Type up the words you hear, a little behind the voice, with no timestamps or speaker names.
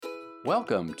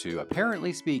Welcome to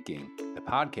Apparently Speaking, the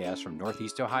podcast from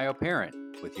Northeast Ohio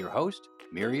Parent, with your host,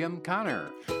 Miriam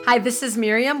Connor. Hi, this is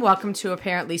Miriam. Welcome to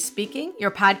Apparently Speaking, your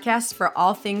podcast for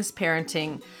all things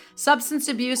parenting. Substance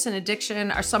abuse and addiction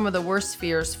are some of the worst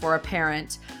fears for a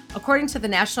parent. According to the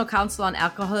National Council on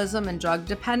Alcoholism and Drug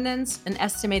Dependence, an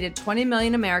estimated 20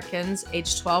 million Americans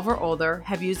aged 12 or older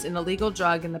have used an illegal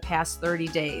drug in the past 30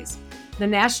 days. The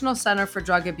National Center for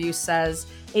Drug Abuse says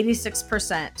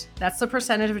 86%. That's the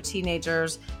percentage of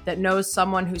teenagers that knows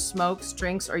someone who smokes,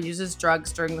 drinks, or uses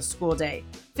drugs during the school day.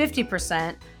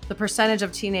 50%, the percentage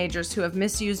of teenagers who have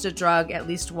misused a drug at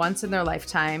least once in their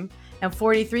lifetime. And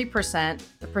 43%,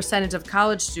 the percentage of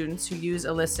college students who use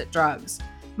illicit drugs.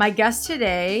 My guest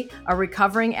today, a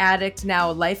recovering addict,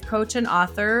 now a life coach and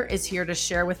author, is here to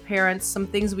share with parents some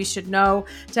things we should know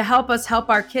to help us help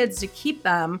our kids to keep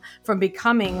them from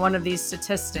becoming one of these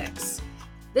statistics.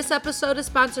 This episode is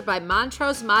sponsored by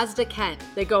Montrose Mazda Kent.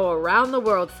 They go around the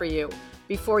world for you.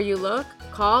 Before you look,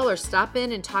 call or stop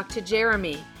in and talk to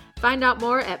Jeremy. Find out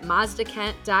more at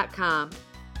mazdakent.com.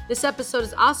 This episode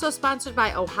is also sponsored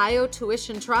by Ohio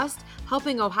Tuition Trust,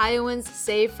 helping Ohioans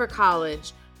save for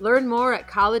college. Learn more at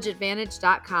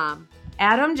collegeadvantage.com.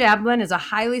 Adam Jablin is a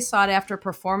highly sought-after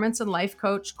performance and life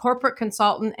coach, corporate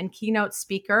consultant, and keynote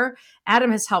speaker.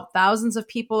 Adam has helped thousands of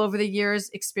people over the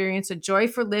years experience a joy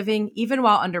for living, even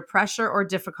while under pressure or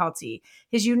difficulty.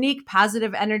 His unique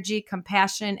positive energy,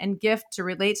 compassion, and gift to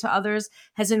relate to others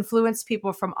has influenced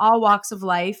people from all walks of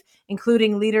life,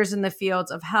 including leaders in the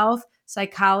fields of health,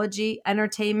 psychology,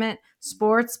 entertainment,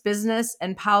 sports, business,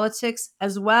 and politics,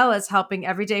 as well as helping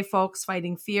everyday folks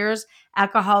fighting fears,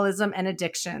 alcoholism, and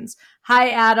addictions. Hi,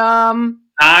 Adam.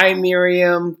 Hi,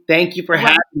 Miriam. Thank you for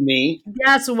having me.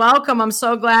 Yes, welcome. I'm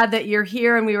so glad that you're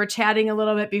here. And we were chatting a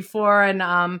little bit before, and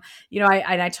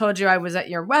I told you I was at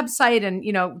your website,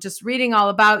 and just reading all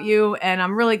about you. And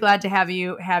I'm really glad to have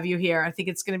you here. I think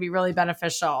it's going to be really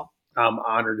beneficial. I'm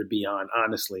honored to be on.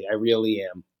 Honestly, I really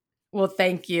am. Well,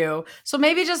 thank you. So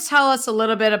maybe just tell us a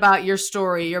little bit about your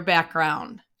story, your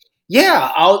background. Yeah,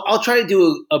 I'll try to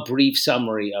do a brief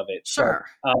summary of it. Sure.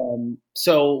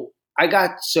 So I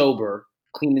got sober,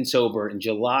 clean and sober, in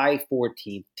July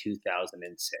 14th,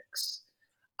 2006.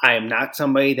 I am not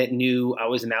somebody that knew I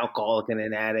was an alcoholic and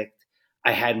an addict.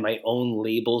 I had my own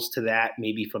labels to that,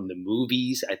 maybe from the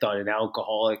movies. I thought an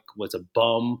alcoholic was a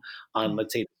bum on,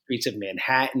 let's say, the streets of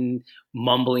Manhattan,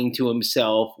 mumbling to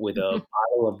himself with a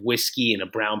bottle of whiskey in a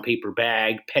brown paper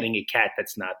bag, petting a cat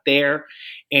that's not there.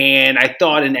 And I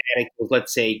thought an addict was,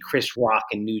 let's say, Chris Rock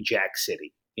in New Jack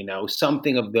City,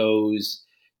 something of those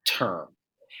terms.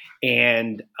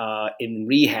 And in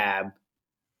rehab,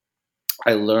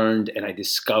 I learned and I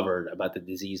discovered about the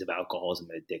disease of alcoholism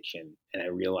and addiction, and I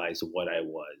realized what I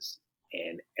was,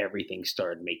 and everything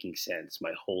started making sense.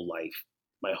 My whole life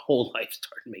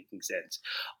started making sense.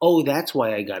 Oh, that's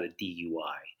why I got a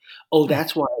DUI. Oh,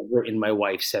 that's why I've written my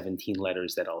wife 17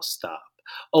 letters that I'll stop.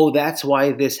 Oh, that's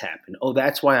why this happened. Oh,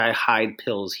 that's why I hide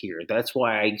pills here. That's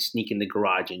why I sneak in the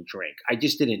garage and drink. I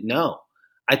just didn't know.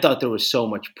 I thought there was so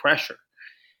much pressure.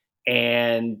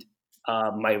 And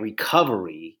my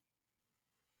recovery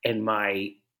and my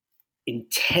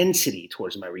intensity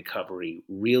towards my recovery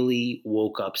really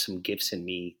woke up some gifts in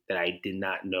me that I did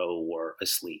not know were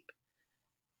asleep,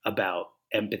 about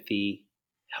empathy,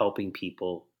 helping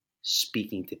people,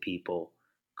 speaking to people,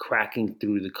 cracking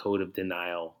through the code of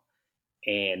denial.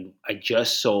 And I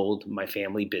just sold my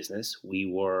family business.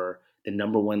 We were the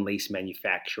number one lace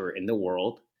manufacturer in the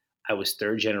world. I was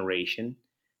third generation.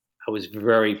 I was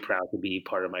very proud to be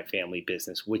part of my family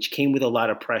business, which came with a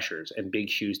lot of pressures and big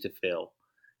shoes to fill.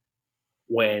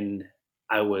 When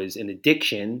I was in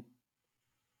addiction,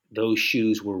 those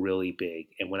shoes were really big.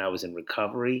 And when I was in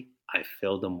recovery, I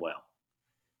filled them well.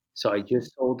 So I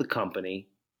just sold the company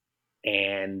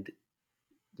and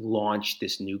launched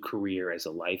this new career as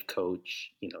a life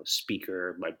coach,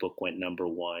 speaker. My book went number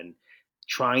one,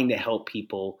 trying to help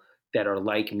people that are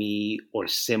like me or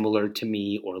similar to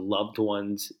me, or loved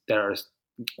ones that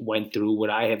went through what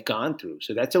I have gone through.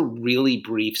 So that's a really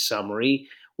brief summary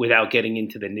without getting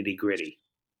into the nitty-gritty.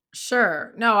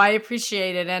 Sure. No, I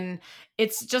appreciate it. And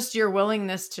it's just your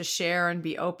willingness to share and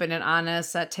be open and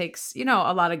honest that takes, a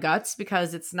lot of guts,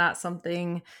 because it's not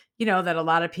something, that a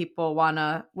lot of people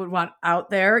would want out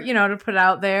there, to put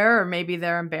out there, or maybe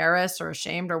they're embarrassed or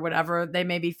ashamed or whatever they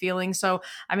may be feeling. So,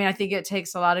 I think it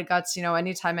takes a lot of guts,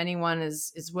 anytime anyone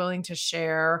is willing to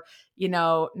share,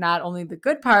 not only the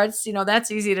good parts, that's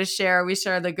easy to share. We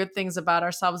share the good things about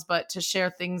ourselves, but to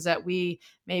share things that we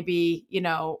maybe,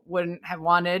 wouldn't have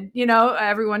wanted,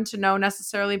 everyone to know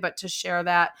necessarily, but to share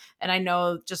that. And I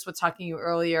know just with talking to you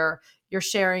earlier, you're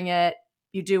sharing it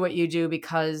you do what you do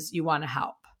because you want to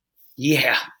help.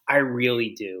 Yeah, I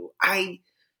really do. I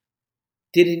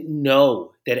didn't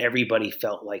know that everybody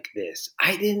felt like this.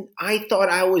 I thought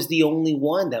I was the only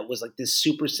one that was like this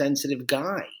super sensitive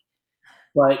guy.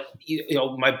 But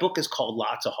my book is called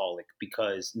Lotsaholic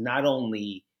because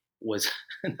was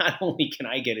not only can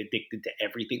I get addicted to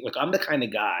everything. Look, I'm the kind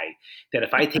of guy that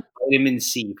if I take vitamin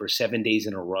C for 7 days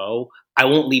in a row, I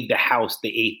won't leave the house the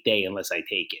eighth day unless I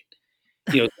take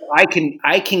it.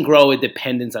 I can grow a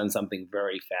dependence on something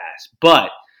very fast. But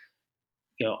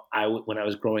when I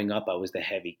was growing up, I was the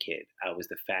heavy kid. I was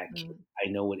the fat kid.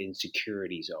 I know what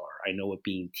insecurities are. I know what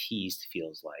being teased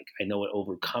feels like. I know what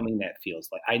overcoming that feels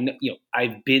like. I know,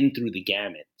 I've been through the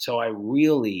gamut. So I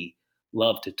really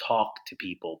love to talk to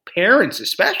people, parents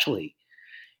especially,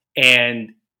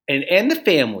 and the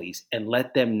families, and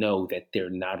let them know that they're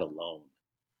not alone.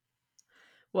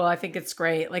 Well, I think it's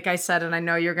great. Like I said, and I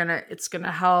know it's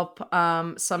gonna help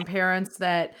some parents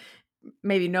that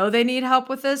maybe know they need help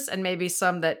with this, and maybe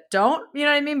some that don't, you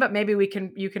know what I mean? But maybe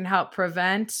you can help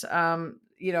prevent,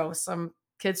 some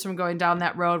kids from going down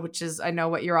that road, which is, I know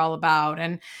what you're all about.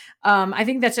 And I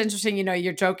think that's interesting.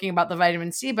 You're joking about the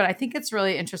vitamin C, but I think it's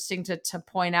really interesting to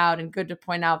point out, and good to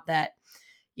point out that,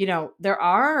 there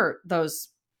are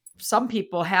some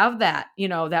people have that,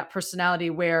 that personality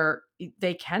where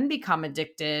they can become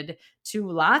addicted to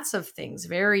lots of things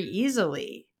very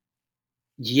easily.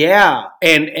 Yeah.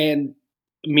 And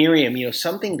Miriam,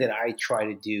 something that I try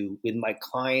to do with my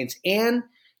clients and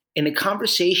in a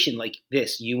conversation like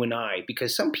this, you and I,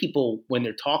 because some people, when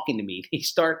they're talking to me, they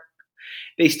start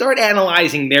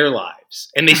analyzing their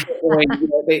lives, and they start going,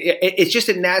 it's just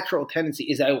a natural tendency.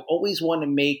 Is I always want to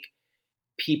make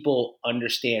people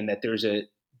understand that there's a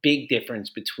big difference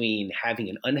between having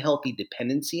an unhealthy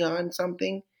dependency on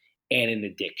something and an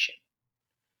addiction.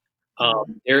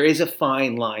 There is a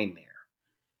fine line there.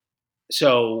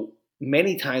 So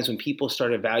many times when people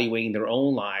start evaluating their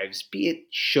own lives, be it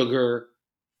sugar,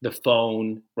 the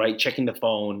phone, right? Checking the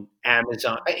phone,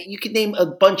 Amazon, you could name a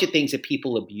bunch of things that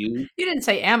people abuse. You didn't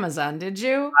say Amazon, did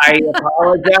you? I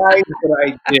apologize, but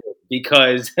I did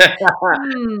because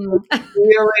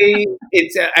really,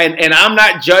 and I'm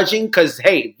not judging because,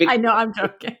 hey, I know, I'm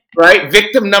joking. Right?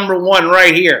 Victim number one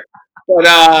right here. But,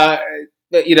 I'll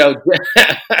tell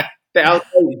you,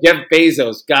 Jeff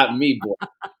Bezos got me, boy.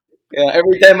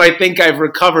 Every time I think I've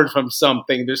recovered from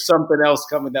something, there's something else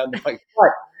coming down the pike.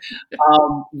 But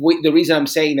the reason I'm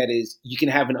saying that is you can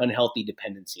have an unhealthy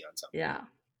dependency on something. Yeah.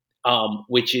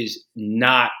 Which is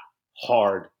not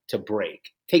hard to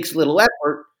break. Takes a little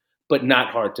effort, but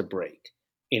not hard to break.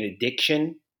 In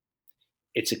addiction,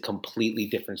 it's a completely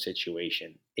different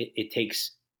situation.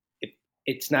 It's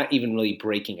not even really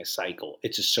breaking a cycle.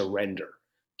 It's a surrender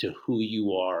to who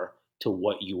you are, to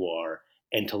what you are,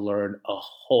 and to learn a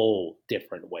whole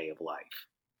different way of life.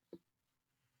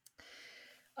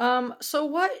 So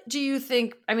what do you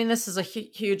think? I mean, this is a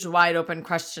huge, wide open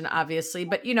question, obviously,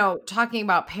 but talking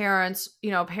about parents,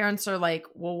 parents are like,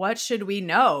 well, what should we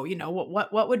know?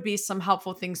 What would be some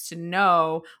helpful things to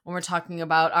know when we're talking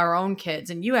about our own kids?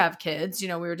 And you have kids, we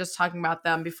were just talking about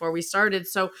them before we started.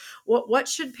 So what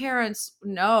should parents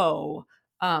know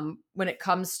when it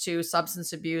comes to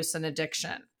substance abuse and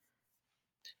addiction?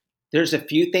 There's a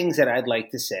few things that I'd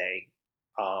like to say.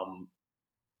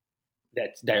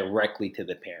 That's directly to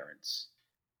the parents.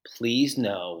 Please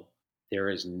know there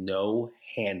is no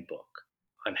handbook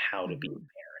on how to be a parent.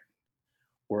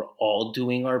 We're all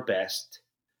doing our best.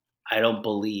 I don't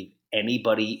believe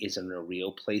anybody is in a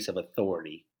real place of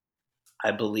authority.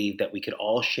 I believe that we could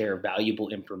all share valuable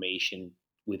information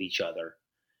with each other.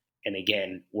 And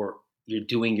again, you're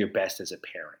doing your best as a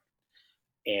parent.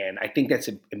 And I think that's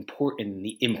important in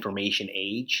the information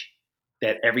age,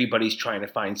 that everybody's trying to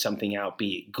find something out,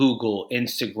 be it Google,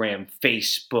 Instagram,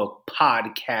 Facebook,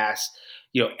 podcasts,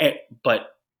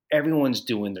 but everyone's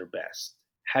doing their best.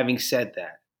 Having said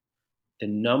that, the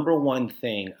number one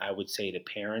thing I would say to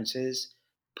parents is,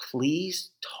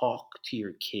 please talk to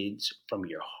your kids from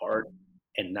your heart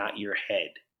and not your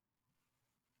head.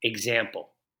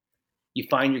 Example, you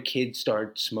find your kid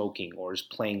started smoking or is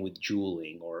playing with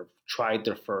juuling or tried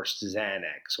their first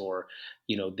Xanax, or,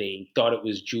 they thought it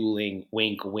was juuling,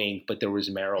 wink, wink, but there was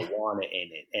marijuana in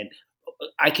it. And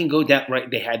I can go down,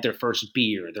 right? They had their first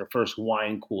beer, their first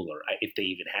wine cooler, if they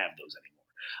even have those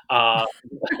anymore.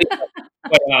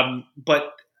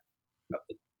 But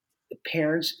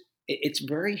parents, it's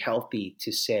very healthy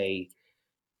to say,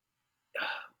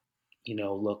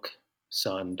 look,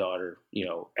 son, daughter,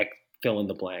 fill in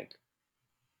the blank.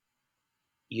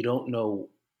 You don't know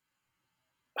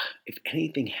if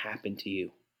anything happened to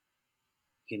you.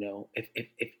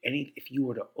 if you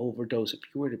were to overdose, if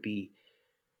you were to be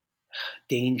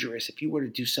dangerous, if you were to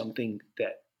do something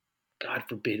that, God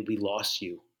forbid, we lost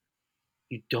you,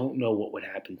 you don't know what would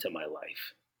happen to my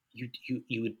life.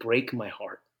 You would break my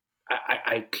heart.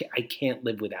 I can't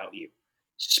live without you.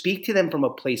 Speak to them from a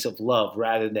place of love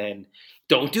rather than,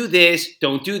 don't do this,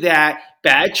 don't do that,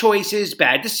 bad choices,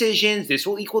 bad decisions, this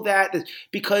will equal that.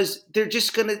 Because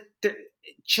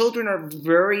children are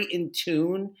very in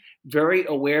tune, very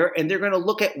aware, and they're going to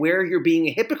look at where you're being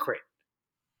a hypocrite.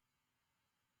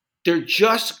 They're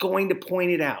just going to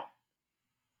point it out.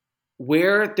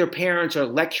 Where their parents are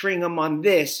lecturing them on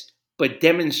this, but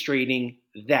demonstrating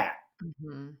that.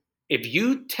 Mm-hmm. If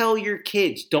you tell your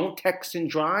kids, don't text and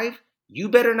drive, you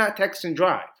better not text and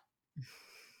drive.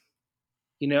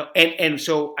 And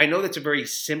so I know that's a very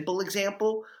simple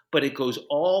example, but it goes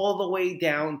all the way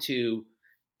down to,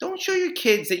 don't show your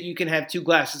kids that you can have 2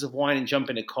 glasses of wine and jump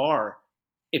in a car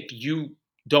if you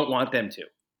don't want them to.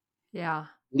 Yeah.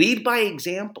 Lead by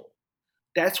example.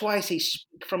 That's why I say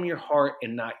speak from your heart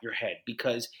and not your head.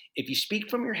 Because if you speak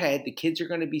from your head, the kids are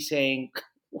going to be saying,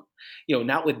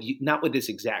 not with this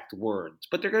exact words,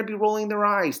 but they're going to be rolling their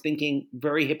eyes, thinking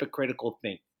very hypocritical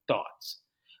thoughts.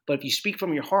 But if you speak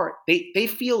from your heart, they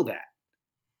feel that.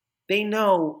 They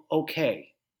know, okay,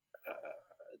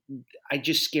 I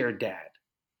just scared dad.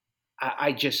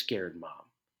 I just scared mom.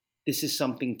 This is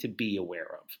something to be aware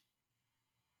of.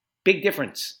 Big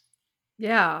difference.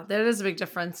 Yeah, that is a big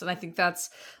difference. And I think that's,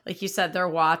 like you said, they're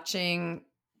watching,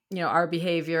 our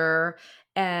behavior.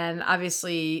 And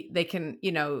obviously they can,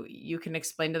 you can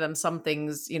explain to them some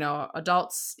things,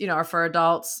 adults, are for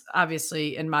adults,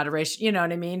 obviously in moderation, you know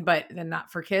what I mean? But then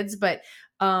not for kids. But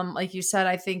like you said,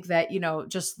 I think that,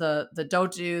 just the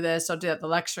don't do this, don't do that, the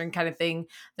lecturing kind of thing,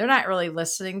 they're not really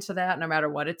listening to that no matter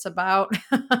what it's about,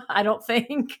 I don't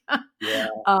think. Yeah.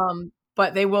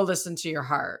 But they will listen to your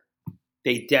heart.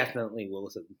 They definitely will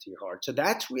listen to your heart. So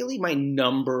that's really my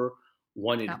number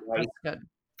one advice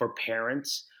for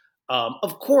parents.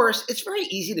 Of course, it's very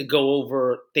easy to go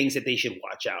over things that they should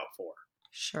watch out for.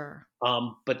 Sure.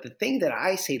 But the thing that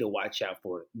I say to watch out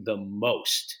for the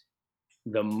most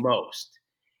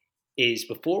is,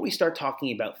 before we start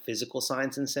talking about physical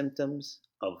signs and symptoms,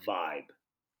 a vibe,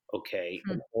 okay,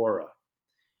 an aura.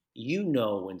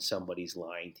 When somebody's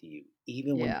lying to you,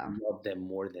 even when you love them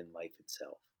more than life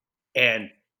itself. And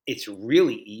it's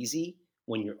really easy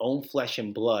when your own flesh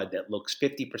and blood that looks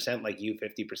 50% like you,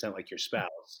 50% like your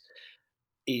spouse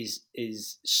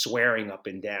is swearing up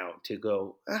and down to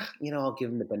go, I'll give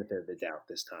them the benefit of the doubt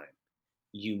this time.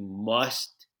 You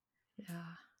must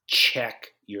check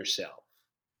yourself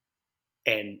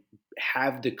and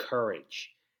have the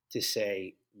courage to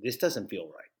say, this doesn't feel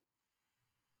right.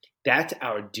 That's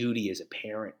our duty as a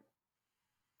parent.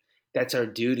 That's our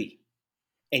duty.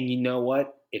 And you know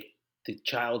what? If the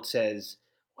child says,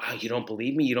 wow, you don't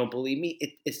believe me?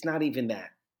 It's not even that.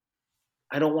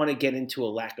 I don't want to get into a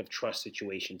lack of trust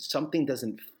situation. Something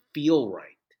doesn't feel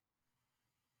right.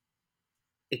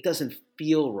 It doesn't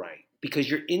feel right because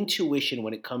your intuition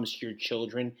when it comes to your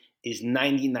children is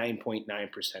 99.9%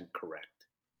 correct.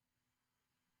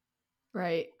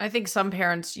 Right. I think some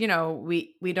parents,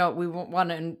 we won't want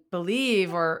to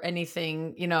believe or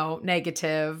anything,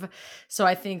 negative. So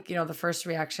I think, the first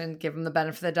reaction, give them the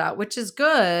benefit of the doubt, which is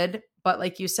good. But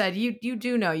like you said, you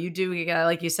do know, you get,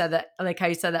 like you said, that, like how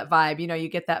you said that vibe, you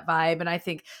get that vibe. And I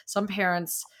think some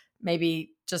parents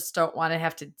maybe just don't want to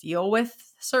have to deal with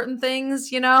certain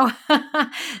things,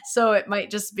 so it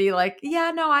might just be like,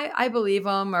 I believe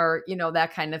them, or,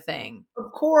 that kind of thing.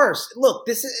 Of course. Look,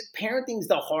 parenting is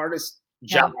the hardest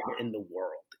job in the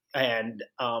world. And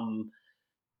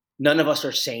none of us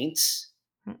are saints,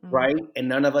 right? And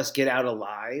none of us get out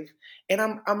alive. And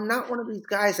I'm not one of these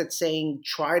guys that's saying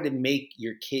try to make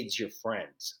your kids your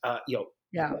friends.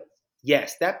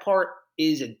 Yes, that part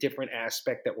is a different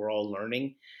aspect that we're all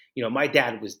learning. My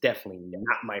dad was definitely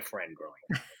not my friend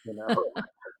growing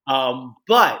up,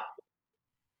 but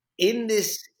in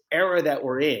this era that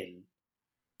we're in,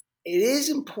 it is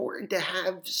important to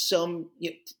have some,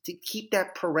 to keep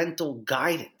that parental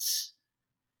guidance.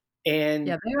 And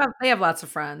they have lots of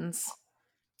friends.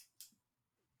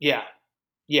 Yeah,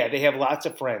 they have lots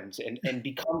of friends, and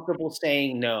be comfortable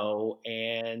saying no.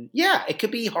 And it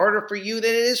could be harder for you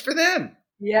than it is for them.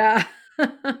 Yeah.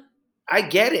 I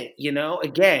get it.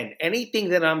 Again, anything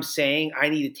that I'm saying, I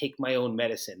need to take my own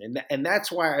medicine. And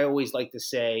that's why I always like to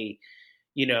say,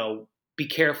 be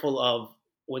careful of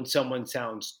when someone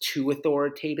sounds too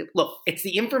authoritative. Look, it's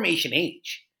the information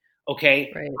age.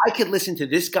 Okay. Right. I could listen to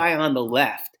this guy on the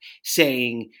left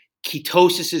saying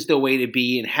ketosis is the way to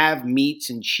be and have meats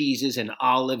and cheeses and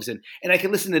olives. And I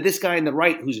can listen to this guy on the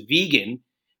right who's vegan,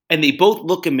 and they both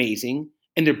look amazing,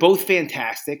 and they're both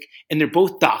fantastic, and they're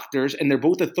both doctors, and they're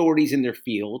both authorities in their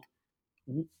field.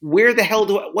 Where the hell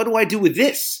what do I do with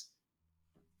this?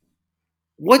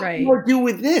 What do I do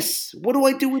with this? What do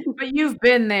I do with this? But you've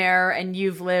been there and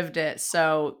you've lived it.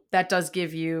 So that does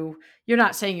give you, you're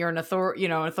not saying you're an authority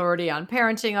on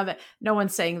parenting of it. No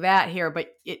one's saying that here, but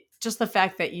just the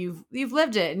fact that you've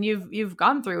lived it and you've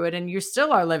gone through it and you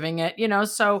still are living it,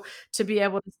 so to be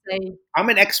able to say, I'm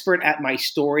an expert at my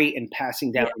story and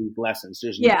passing down these lessons.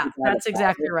 That's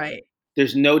exactly right.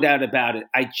 There's no doubt about it.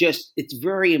 It's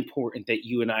very important that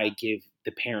you and I give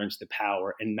the parents the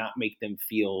power and not make them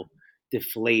feel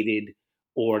deflated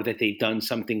or that they've done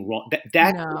something wrong.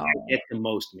 That's what I get the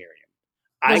most, Miriam.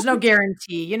 There's no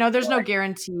guarantee. There's no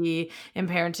guarantee in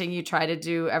parenting. You try to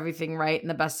do everything right and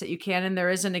the best that you can, and there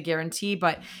isn't a guarantee.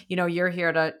 But you're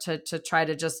here to try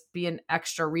to just be an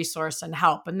extra resource and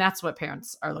help, and that's what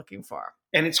parents are looking for.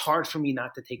 And it's hard for me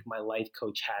not to take my life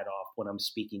coach hat off when I'm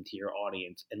speaking to your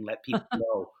audience and let people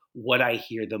know what I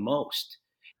hear the most.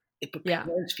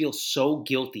 Parents feel so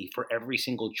guilty for every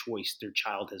single choice their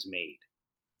child has made.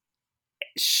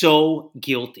 So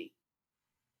guilty.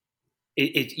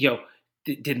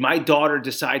 Did my daughter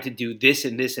decide to do this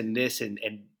and this and this and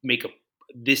make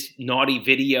this naughty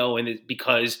video? And it's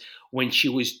because when she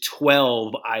was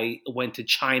 12, I went to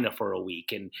China for a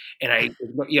week and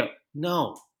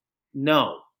no.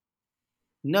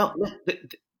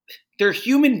 They're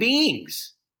human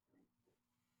beings.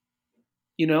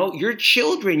 Your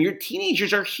children, your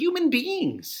teenagers are human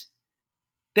beings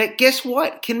that, guess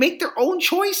what, can make their own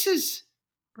choices.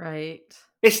 Right.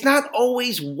 It's not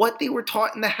always what they were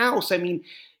taught in the house. I mean,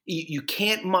 you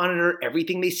can't monitor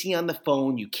everything they see on the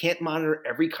phone. You can't monitor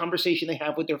every conversation they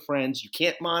have with their friends. You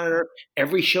can't monitor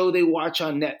every show they watch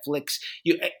on Netflix.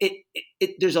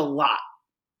 There's a lot.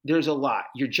 There's a lot.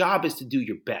 Your job is to do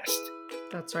your best.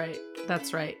 That's right.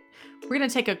 We're going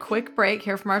to take a quick break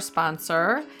here from our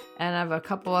sponsor, and I have a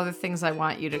couple other things I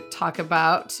want you to talk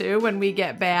about too when we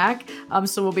get back.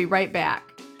 So we'll be right back.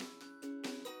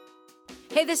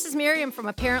 Hey, this is Miriam from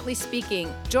Apparently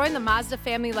Speaking. Join the Mazda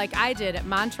family like I did at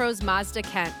Montrose Mazda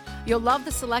Kent. You'll love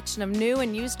the selection of new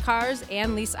and used cars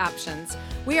and lease options.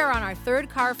 We are on our third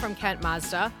car from Kent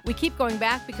Mazda. We keep going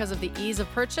back because of the ease of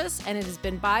purchase, and it has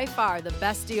been by far the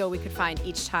best deal we could find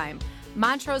each time.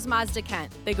 Montrose Mazda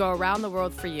Kent. They go around the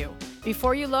world for you.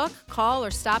 Before you look, call or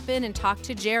stop in and talk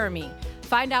to Jeremy.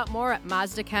 Find out more at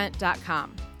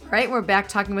mazdakent.com. All right, we're back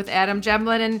talking with Adam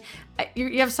Gemlin, and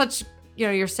you have such,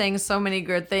 you're saying so many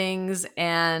good things,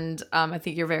 and I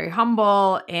think you're very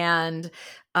humble, and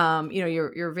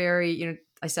you're very,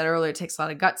 I said earlier, it takes a lot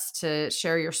of guts to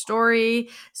share your story.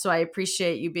 So I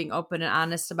appreciate you being open and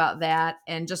honest about that,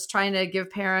 and just trying to give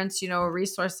parents, a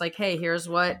resource like, hey, here's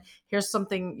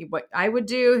something what I would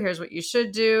do. Here's what you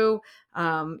should do,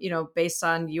 based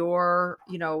on your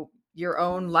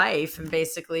own life. And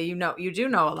basically, you do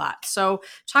know a lot. So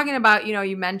talking about,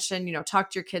 you mentioned, talk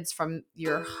to your kids from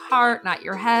your heart, not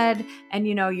your head. And,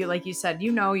 you, like you said,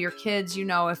 your kids,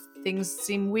 if things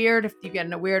seem weird, if you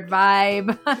get a weird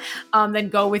vibe, then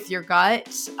go with your gut.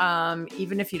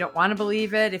 Even if you don't want to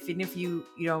believe it, even if you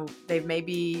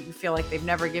feel like they've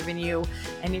never given you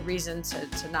any reason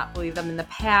to not believe them in the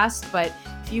past. But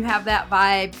if you have that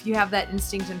vibe, if you have that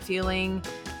instinct and feeling,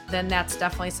 then that's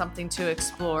definitely something to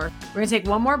explore. We're going to take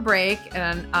one more break.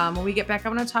 And when we get back,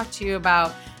 I'm going to talk to you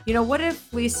about, what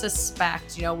if we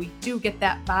suspect, we do get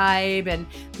that vibe and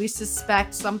we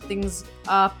suspect something's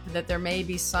up, that there may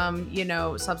be some,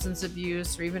 substance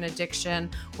abuse or even addiction.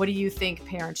 What do you think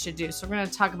parents should do? So we're going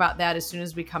to talk about that as soon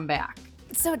as we come back.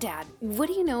 So, Dad, what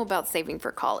do you know about saving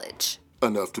for college?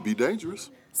 Enough to be dangerous.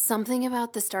 Something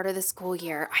about the start of the school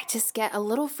year, I just get a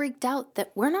little freaked out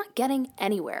that we're not getting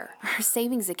anywhere. Our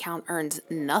savings account earns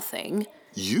nothing.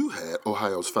 You had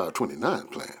Ohio's 529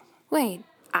 plan. Wait,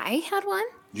 I had one?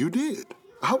 You did.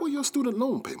 How are your student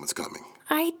loan payments coming?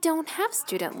 I don't have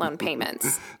student loan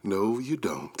payments. No, you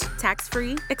don't.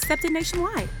 Tax-free, accepted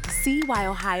nationwide. See why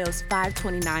Ohio's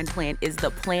 529 plan is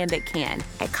the plan that can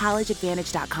at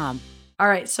collegeadvantage.com. All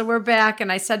right, so we're back,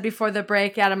 and I said before the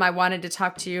break, Adam, I wanted to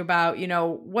talk to you about,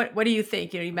 what do you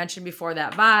think? You mentioned before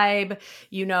that vibe,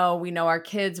 we know our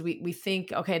kids, we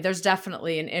think, okay, there's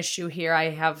definitely an issue here.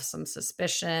 I have some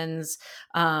suspicions,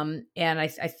 and I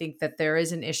think that there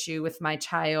is an issue with my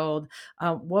child.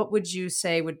 What would you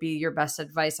say would be your best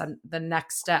advice on the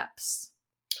next steps?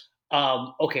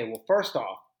 Okay, well, first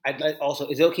off, I'd like also,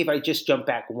 is it okay if I just jump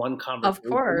back one conversation?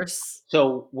 Of course.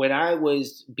 So when I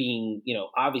was being,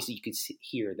 obviously you could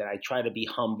hear that I try to be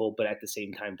humble, but at the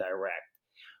same time direct.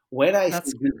 When I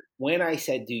That's said, when I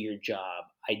said do your job,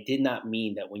 I did not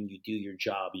mean that when you do your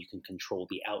job, you can control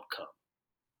the outcome.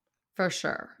 for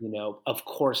sure. Of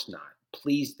course not.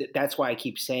 Please, that's why I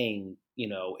keep saying,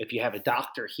 if you have a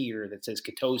doctor here that says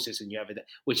ketosis and you have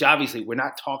which obviously we're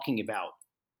not talking about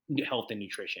health and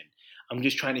nutrition. I'm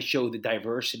just trying to show the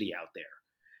diversity out there.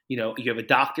 You have a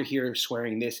doctor here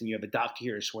swearing this and you have a doctor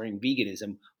here swearing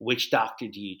veganism. Which doctor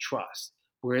do you trust?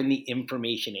 We're in the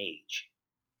information age,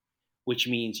 which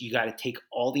means you got to take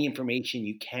all the information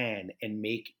you can and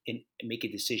make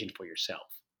a decision for yourself.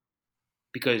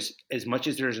 Because as much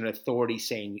as there's an authority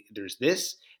saying there's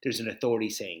this, there's an authority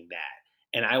saying that.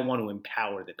 And I want to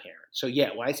empower the parent. So yeah,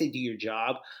 when I say do your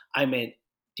job, I meant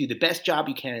do the best job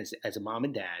you can as a mom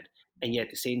and dad, and yet at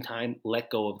the same time, let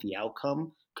go of the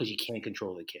outcome because you can't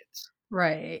control the kids.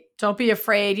 Right. Don't be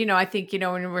afraid. I think,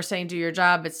 when we're saying do your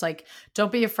job, it's like,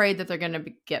 don't be afraid that they're going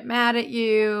to get mad at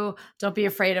you. Don't be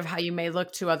afraid of how you may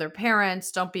look to other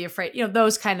parents. Don't be afraid,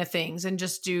 those kind of things, and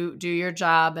just do your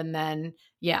job. And then,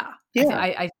 yeah.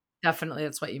 I definitely,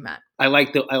 that's what you meant. I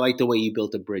like the way you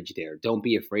built a bridge there. Don't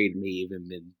be afraid, may even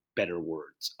been better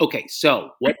words. Okay. So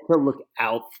what to look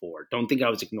out for? Don't think I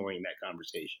was ignoring that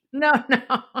conversation. No.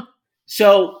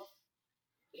 So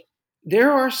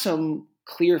there are some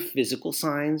clear physical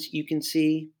signs you can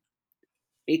see.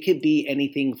 It could be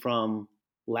anything from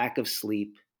lack of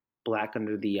sleep, black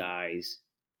under the eyes,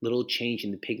 little change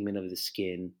in the pigment of the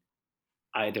skin,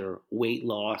 either weight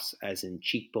loss, as in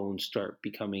cheekbones start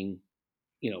becoming,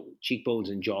 cheekbones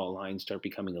and jawline start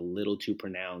becoming a little too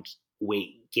pronounced,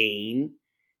 weight gain,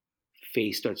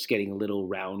 face starts getting a little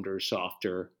rounder,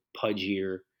 softer,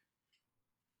 pudgier.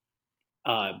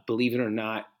 Believe it or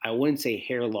not, I wouldn't say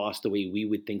hair loss the way we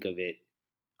would think of it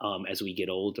as we get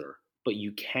older, but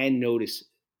you can notice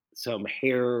some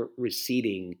hair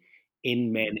receding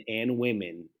in men and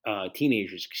women,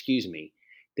 teenagers,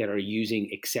 that are using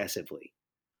excessively.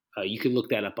 You can look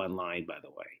that up online, by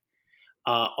the way.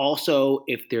 Also,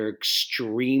 if they're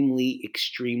extremely,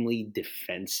 extremely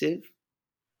defensive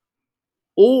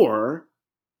or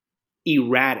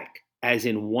erratic, as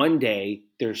in one day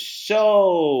they're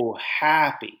so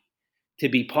happy to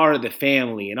be part of the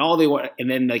family and all they want, and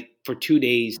then like for 2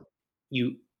 days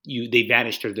they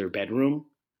vanish to their bedroom,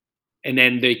 and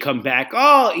then they come back.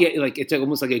 Oh yeah, like it's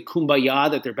almost like a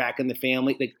kumbaya that they're back in the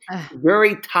family. Like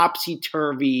very topsy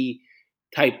turvy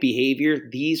type behavior.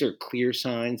 These are clear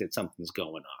signs that something's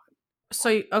going on.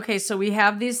 So, okay, so we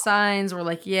have these signs. We're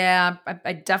like, yeah,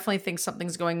 I definitely think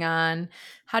something's going on.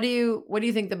 What do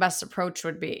you think the best approach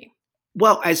would be?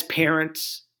 Well, as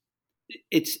parents,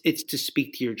 it's to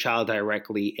speak to your child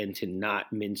directly and to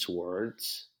not mince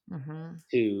words,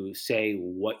 to say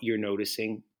what you're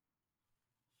noticing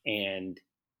and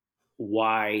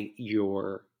why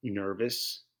you're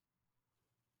nervous,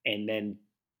 and then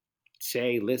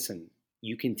say, listen,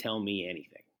 you can tell me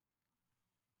anything.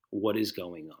 What is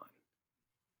going on?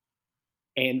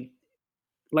 And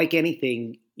like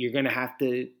anything, you're going to have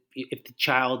to, if the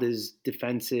child is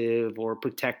defensive or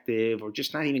protective or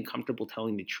just not even comfortable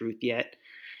telling the truth yet,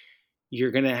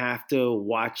 you're going to have to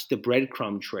watch the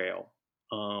breadcrumb trail,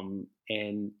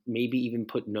 and maybe even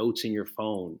put notes in your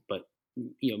phone, but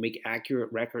make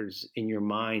accurate records in your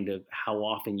mind of how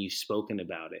often you've spoken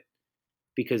about it.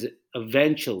 Because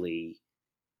eventually,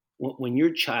 when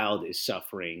your child is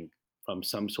suffering from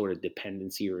some sort of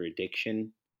dependency or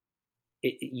addiction,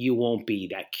 you won't be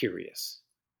that curious.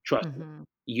 Trust me.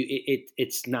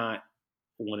 It's not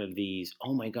one of these,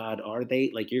 oh my God, are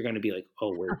they? Like, you're going to be like,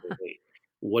 oh, wait.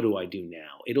 What do I do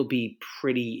now? It'll be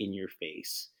pretty in your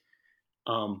face.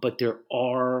 But there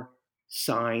are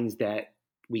signs that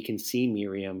we can see,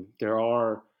 Miriam. There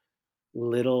are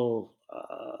little,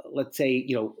 let's say,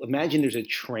 imagine there's a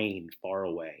train far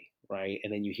away, right?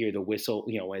 And then you hear the whistle,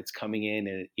 when it's coming in,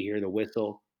 and you hear the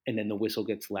whistle, and then the whistle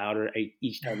gets louder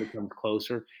each time it comes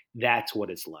closer. That's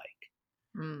what it's like.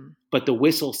 But the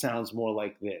whistle sounds more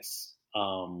like this.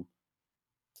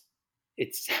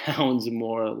 It sounds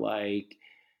more like,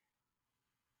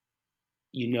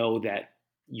 that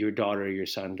your daughter or your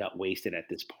son got wasted at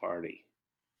this party.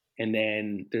 And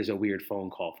then there's a weird phone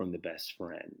call from the best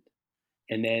friend.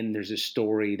 And then there's a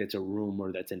story that's a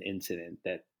rumor, that's an incident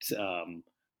that's,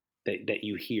 that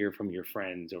you hear from your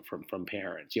friends or from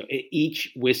parents.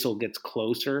 Each whistle gets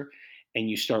closer, and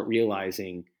you start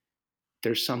realizing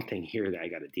there's something here that I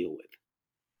got to deal with.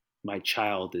 My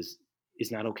child is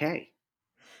not okay.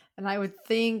 And I would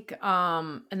think,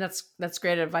 and that's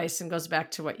great advice, and goes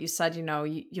back to what you said.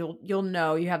 You'll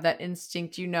know, you have that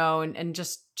instinct, and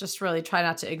just really try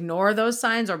not to ignore those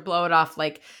signs or blow it off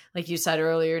like you said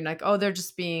earlier, and like, oh, they're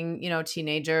just being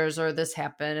teenagers, or this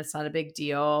happened, it's not a big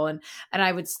deal. And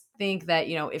I would think that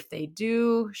if they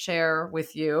do share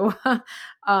with you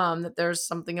that there's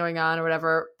something going on or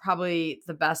whatever, probably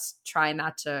the best, try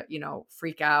not to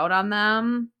freak out on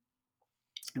them.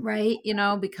 Right.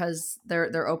 Because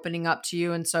they're opening up to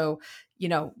you. And so,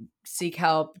 seek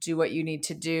help, do what you need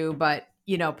to do, but,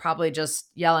 probably just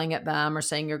yelling at them or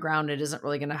saying you're grounded isn't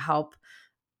really going to help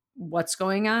what's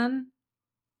going on.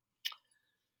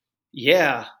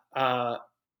 Yeah.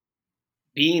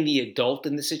 Being the adult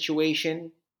in the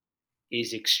situation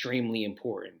is extremely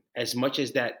important. As much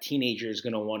as that teenager is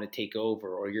going to want to take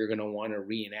over, or you're going to want to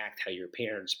reenact how your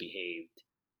parents behaved,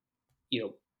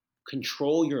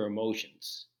 control your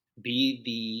emotions. Be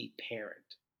the parent.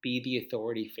 Be the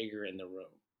authority figure in the room.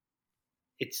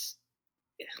 It's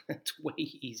way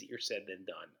easier said than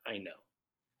done. I know.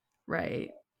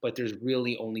 Right. But there's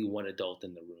really only one adult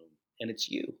in the room, and it's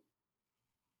you.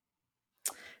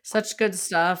 Such good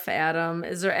stuff, Adam.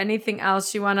 Is there anything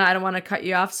else you I don't want to cut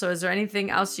you off. So is there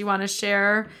anything else you want to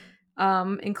share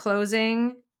in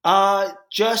closing?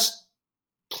 Just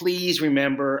please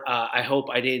remember, I hope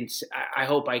I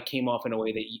came off in a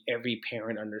way that every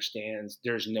parent understands.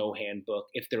 There's no handbook.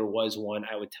 If there was one,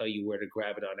 I would tell you where to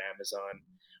grab it on Amazon.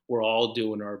 We're all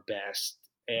doing our best.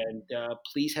 And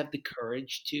please have the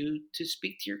courage to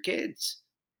speak to your kids.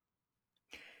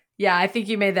 Yeah, I think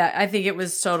you made that. I think it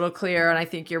was total clear, and I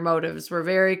think your motives were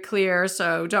very clear.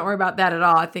 So don't worry about that at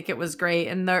all. I think it was great.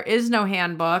 And there is no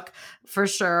handbook for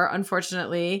sure,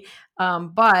 unfortunately.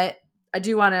 But I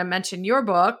do want to mention your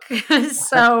book.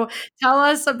 So tell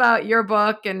us about your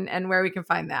book and where we can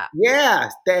find that. Yeah,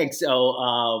 thanks.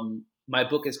 So my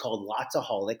book is called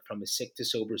Lotsaholic, From a Sick to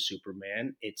Sober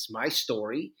Superman. It's my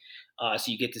story. So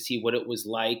you get to see what it was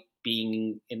like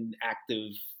being an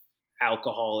active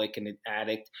alcoholic and an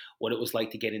addict, what it was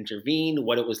like to get intervened,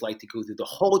 what it was like to go through the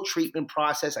whole treatment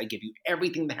process. I give you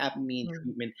everything that happened to me in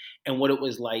treatment, and what it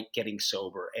was like getting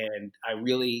sober. And I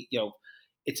really,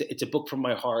 it's a book from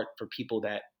my heart for people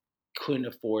that couldn't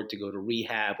afford to go to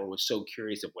rehab or was so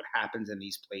curious of what happens in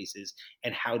these places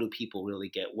and how do people really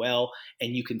get well.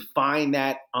 And you can find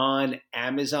that on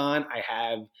Amazon. I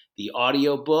have the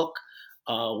audiobook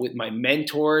with my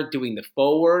mentor doing the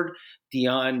foreword,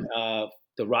 Dion,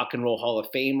 the Rock and Roll Hall of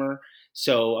Famer.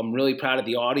 So I'm really proud of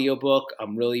the audiobook.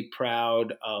 I'm really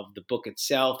proud of the book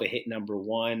itself. It hit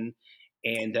 #1.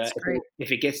 And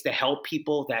if it gets to help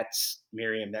people, that's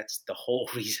Miriam. That's the whole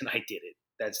reason I did it.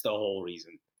 That's the whole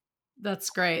reason.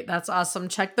 That's great. That's awesome.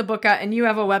 Check the book out. And you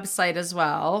have a website as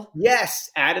well.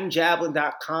 Yes,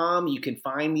 adamjablin.com. You can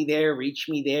find me there, reach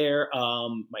me there.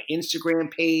 My Instagram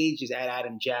page is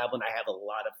 @AdamJablin. I have a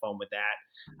lot of fun with that.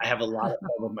 I have a lot of fun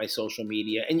with my social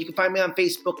media. And you can find me on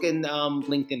Facebook and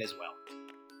LinkedIn as well.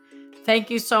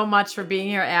 Thank you so much for being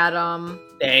here, Adam.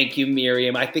 Thank you,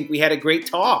 Miriam. I think we had a great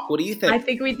talk. What do you think? I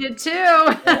think we did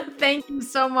too. Thank you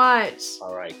so much.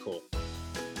 All right, cool.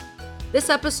 This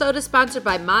episode is sponsored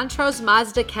by Montrose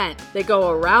Mazda Kent. They go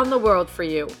around the world for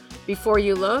you. Before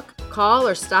you look, call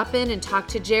or stop in and talk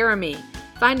to Jeremy.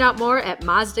 Find out more at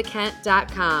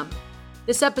mazdakent.com.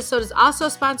 This episode is also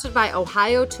sponsored by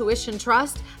Ohio Tuition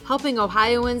Trust, helping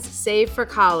Ohioans save for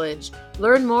college.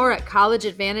 Learn more at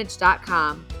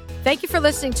collegeadvantage.com. Thank you for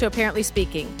listening to Apparently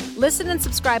Speaking. Listen and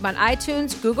subscribe on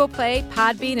iTunes, Google Play,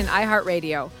 Podbean, and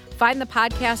iHeartRadio. Find the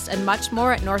podcast and much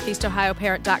more at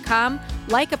northeastohioparent.com,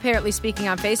 like Apparently Speaking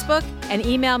on Facebook, and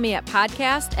email me at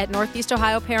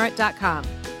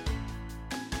podcast@northeastohioparent.com.